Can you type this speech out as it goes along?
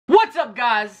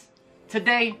guys,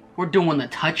 today we're doing the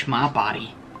Touch My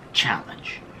Body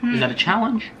challenge. Is that a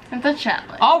challenge? It's a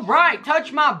challenge. All right,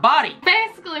 touch my body.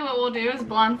 Basically what we'll do is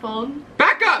blindfold.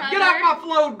 Back up, get off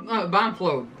my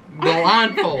blindfold.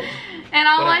 Blindfold. And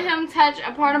I'll let him touch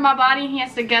a part of my body and he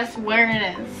has to guess where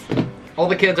it is. All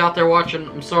the kids out there watching,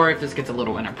 I'm sorry if this gets a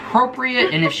little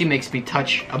inappropriate and if she makes me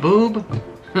touch a boob.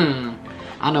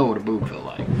 I know what a boob feels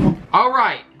like. All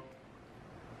right.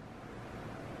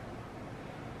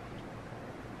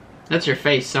 That's your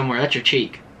face somewhere, that's your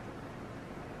cheek.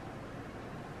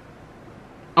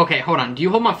 Okay, hold on. Do you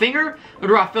hold my finger or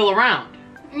do I feel around?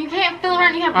 You can't feel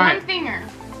around, you have one finger.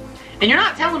 And you're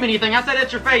not telling me anything. I said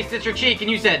it's your face, it's your cheek,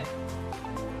 and you said...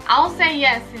 I'll say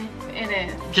yes if it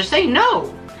is. Just say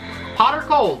no. Hot or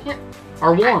cold?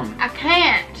 Or warm? I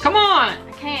can't. Come on.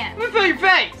 I can't. Let me feel your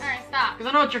face. Alright, stop.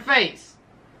 Because I know it's your face.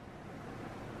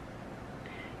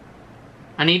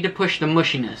 I need to push the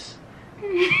mushiness.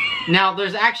 Now,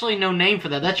 there's actually no name for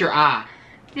that. That's your eye.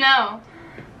 No.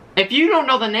 If you don't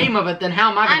know the name of it, then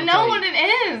how am I going to tell you? I know what it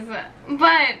is,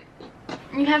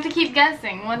 but you have to keep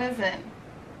guessing. What is it?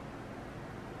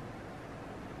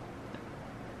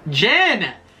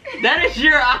 Jen! That is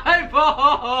your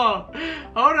eyeball!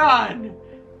 Hold on.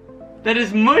 That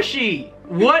is mushy.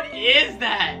 What is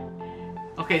that?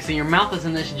 Okay, so your mouth is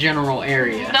in this general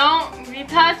area. Don't be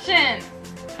touching.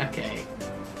 Okay.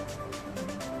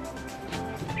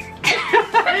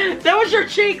 That was your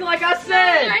cheek, like I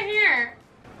said! Right here.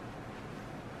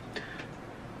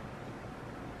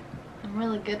 I'm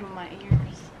really good with my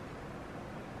ears.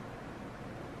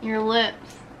 Your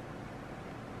lips.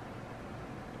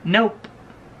 Nope.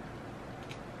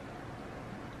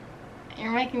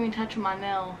 You're making me touch my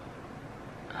nail.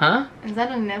 Huh? Is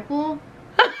that a nipple?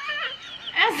 Is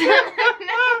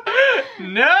that a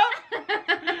nipple? No.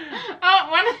 Oh,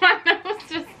 one of my nipples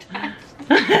just touched.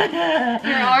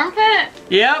 Your armpit?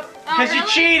 Yep. Because really? you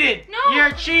cheated. No. You're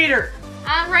a cheater.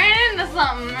 I ran into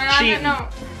something and I didn't know.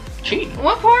 Cheating.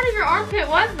 What part of your armpit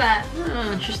was that?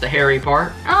 Just the hairy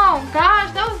part. Oh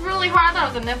gosh, that was really hard. I thought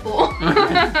it was a nipple.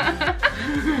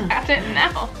 I didn't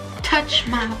know. Touch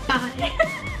my body.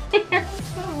 You're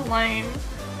so lame.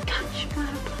 Touch my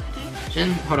body.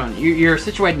 Jen, hold on. You're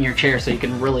situated in your chair so you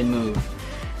can really move.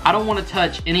 I don't want to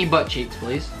touch any butt cheeks,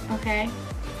 please. Okay.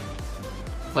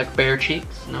 Like bare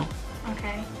cheeks? No.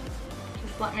 Okay.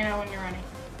 Just let me know when you're ready.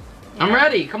 I'm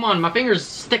ready. Come on, my finger's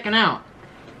sticking out.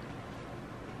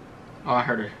 Oh, I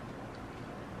heard her.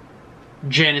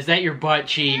 Jen, is that your butt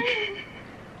cheek?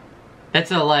 That's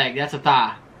a leg. That's a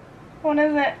thigh. What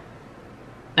is it?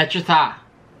 That's your thigh.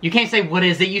 You can't say, what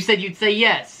is it? You said you'd say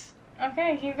yes.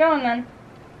 Okay, keep going then.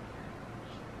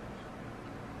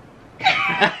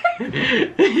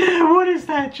 What is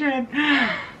that, Jen?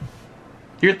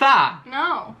 Your thigh.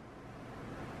 No.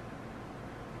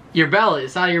 Your belly.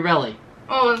 It's out of your belly.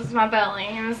 Oh, this is my belly.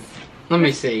 It was. Let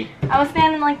me see. I was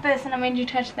standing like this and I made you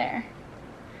touch there.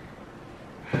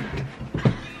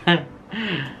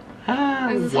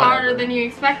 This is harder than you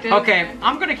expected. Okay,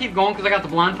 I'm gonna keep going because I got the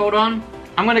blindfold on.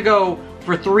 I'm gonna go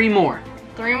for 3 more.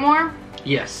 3 more?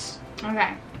 Yes.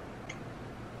 Okay.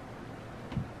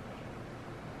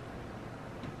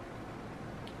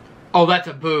 Oh, that's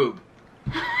a boob.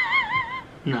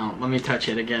 No, let me touch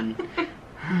it again.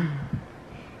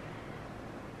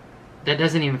 That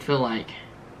doesn't even feel like.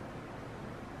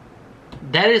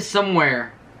 That is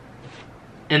somewhere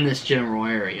in this general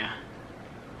area.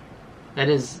 That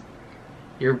is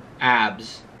your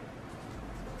abs.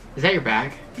 Is that your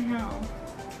back? No.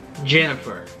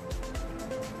 Jennifer.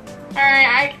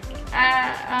 Alright,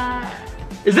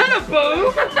 Is that a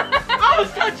boob? I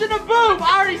was touching a boob.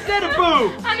 I already said a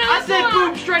boob. I said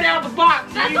boob straight out of the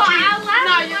box. That's why I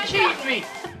laughed. No, you're cheating me.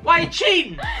 Why are you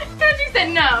cheating? Because you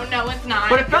said no, it's not.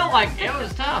 But it felt like, it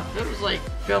was tough. It was like,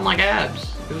 feeling like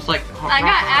abs. It was like I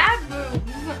got ab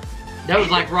boobs. That was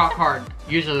like rock hard.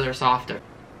 Usually they're softer.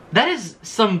 That is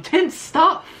some tense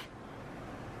stuff.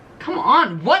 Come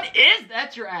on, what is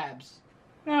that's your abs?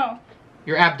 No.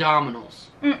 Your abdominals.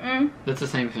 Mm-mm. That's the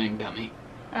same thing, dummy.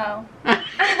 Oh.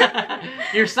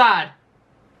 Your side.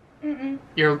 Mm-mm.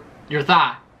 Your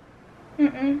thigh.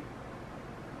 Mm-mm.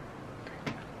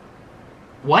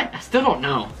 What? I still don't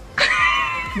know.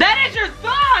 That is your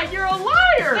thigh! You're a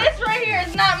liar! This right here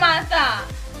is not my thigh.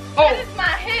 Oh. This is my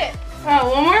hip.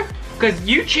 Oh, one more? Because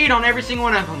you cheat on every single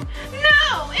one of them.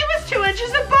 No! It was 2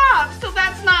 inches above, so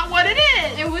that's not what it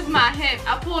is! It was my hip.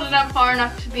 I pulled it up far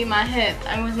enough to be my hip.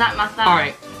 It was not my thigh.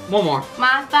 Alright, one more.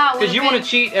 My thigh was. Because you want to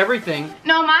cheat everything.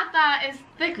 No, my thigh is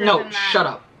thicker than that. No, shut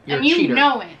up. You're and a cheater. You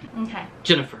know it. Okay.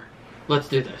 Jennifer, let's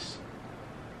do this.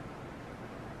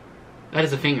 That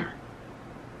is a finger.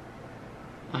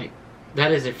 Like,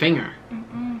 That is a finger.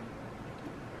 Mm-mm.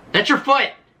 That's your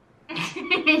foot.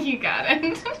 You got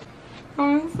it.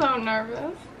 I'm so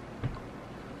nervous.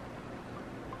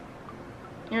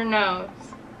 Your nose.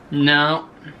 No.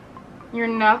 Your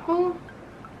knuckle.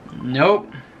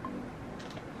 Nope.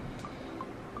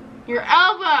 Your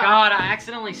elbow. God, I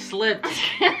accidentally slipped.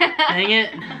 Dang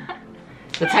it.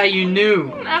 That's how you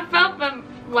knew. I felt the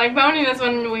like boniness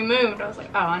when we moved. I was like,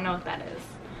 oh, I know what that is.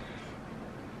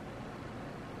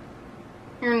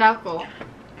 Your knuckle.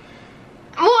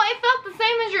 Well, it felt the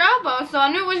same as your elbow, so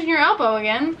I knew it wasn't your elbow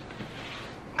again.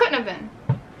 Couldn't have been.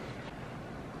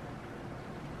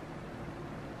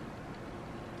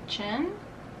 Chin?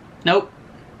 Nope.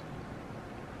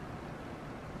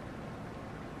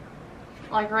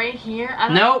 Like right here?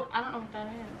 Nope. I don't know what that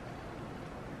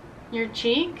is. Your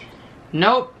cheek?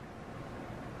 Nope.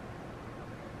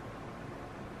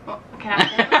 Well, can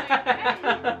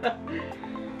I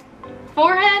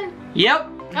Forehead? Yep.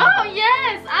 Oh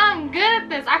yes, I'm good at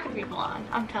this. I could be blonde,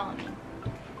 I'm telling you.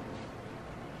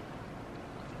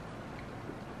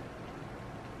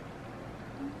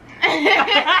 I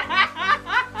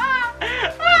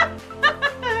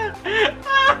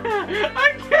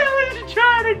can't let you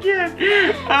try it again.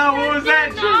 What was that?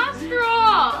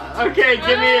 Nostril. Okay,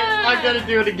 give me it. I gotta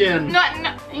do it again. No,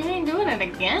 you ain't doing it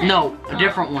again. No, a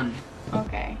different one.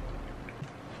 Okay.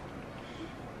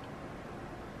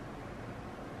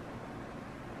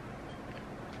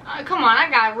 Come on, I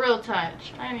got a real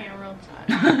touch. I need a real touch.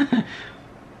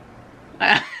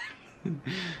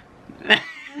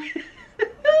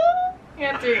 You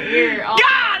got through your ear.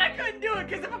 God, I couldn't do it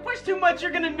because if I push too much,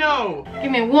 you're gonna know. Give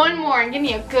me one more and give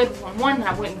me a good one. One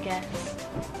that I wouldn't guess.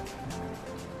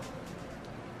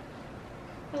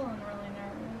 Feeling really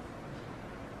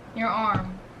nervous. Your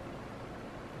arm.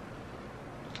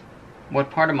 What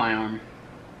part of my arm?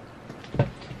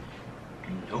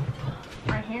 Nope.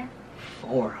 Right here?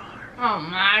 Forearm. Oh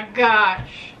my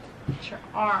gosh. It's your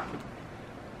arm.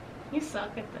 You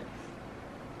suck at this.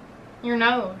 Your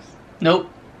nose. Nope.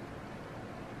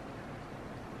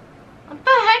 What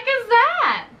the heck is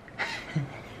that?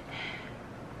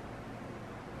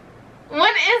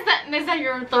 What is that? Is that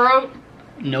your throat?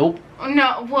 Nope.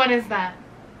 No, what is that?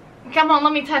 Come on,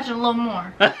 let me touch it a little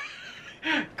more.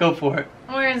 Go for it.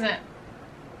 Where is it?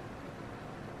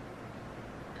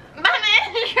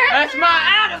 That is your That's throat. my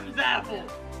Adam's apple.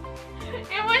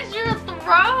 It was your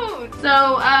throat.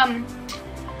 So,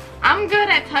 I'm good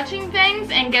at touching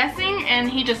things and guessing, and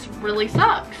he just really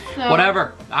sucks. So.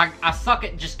 Whatever. I suck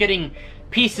at just getting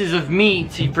pieces of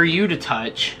meat for you to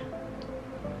touch.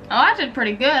 Oh, I did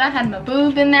pretty good. I had my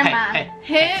boob in there, Hey, my hey,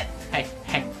 hip. Hey.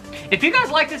 If you guys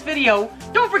like this video,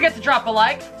 don't forget to drop a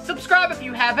like, subscribe if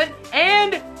you haven't,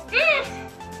 and peace.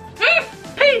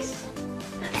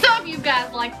 So if you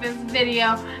guys like this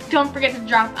video, don't forget to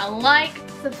drop a like,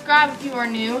 subscribe if you are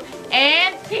new,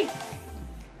 and peace.